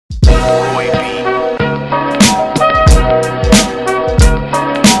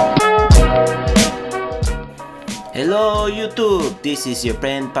YouTube, this is your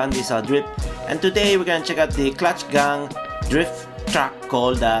friend Pandisal Drift, and today we're gonna check out the clutch gang drift truck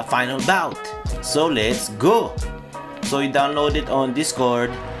called Final Bout. So let's go. So you download it on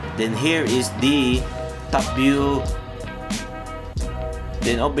Discord, then here is the top view,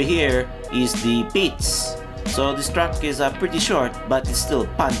 then over here is the pits. So this truck is pretty short, but it's still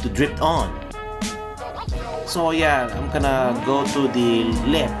fun to drift on. So yeah, I'm gonna go to the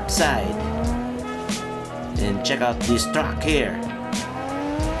left side and check out this truck here.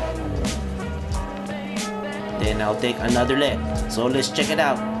 Then I'll take another left. So let's check it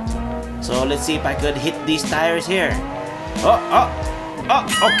out. So let's see if I could hit these tires here.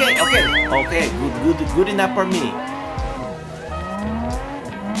 Okay, good enough for me.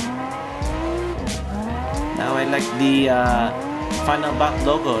 Now I like the Final Bout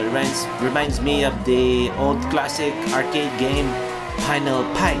logo. It reminds me of the old classic arcade game Final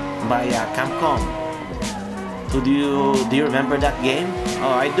Fight by Capcom. Do you remember that game?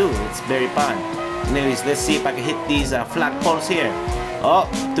 Oh, I do. It's very fun. Anyways, let's see if I can hit these flagpoles here. Oh,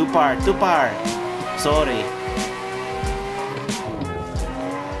 too far. Sorry.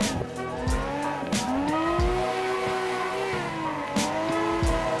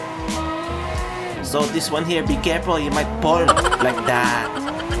 So this one here, be careful, you might fall like that.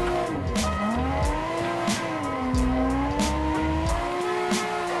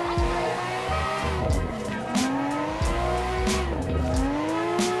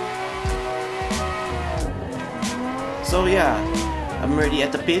 So yeah, I'm already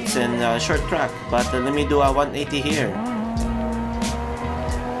at the pits and short track, but let me do a 180 here.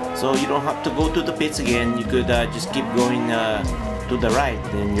 So you don't have to go to the pits again, you could just keep going to the right,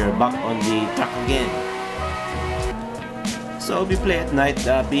 then you're back on the track again. So if you play at night,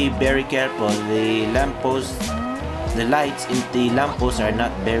 be very careful. The lights in the lampposts are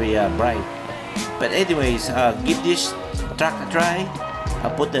not very bright. But anyways, give this track a try.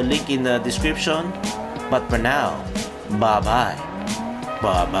 I'll put the link in the description. But for now, bye bye.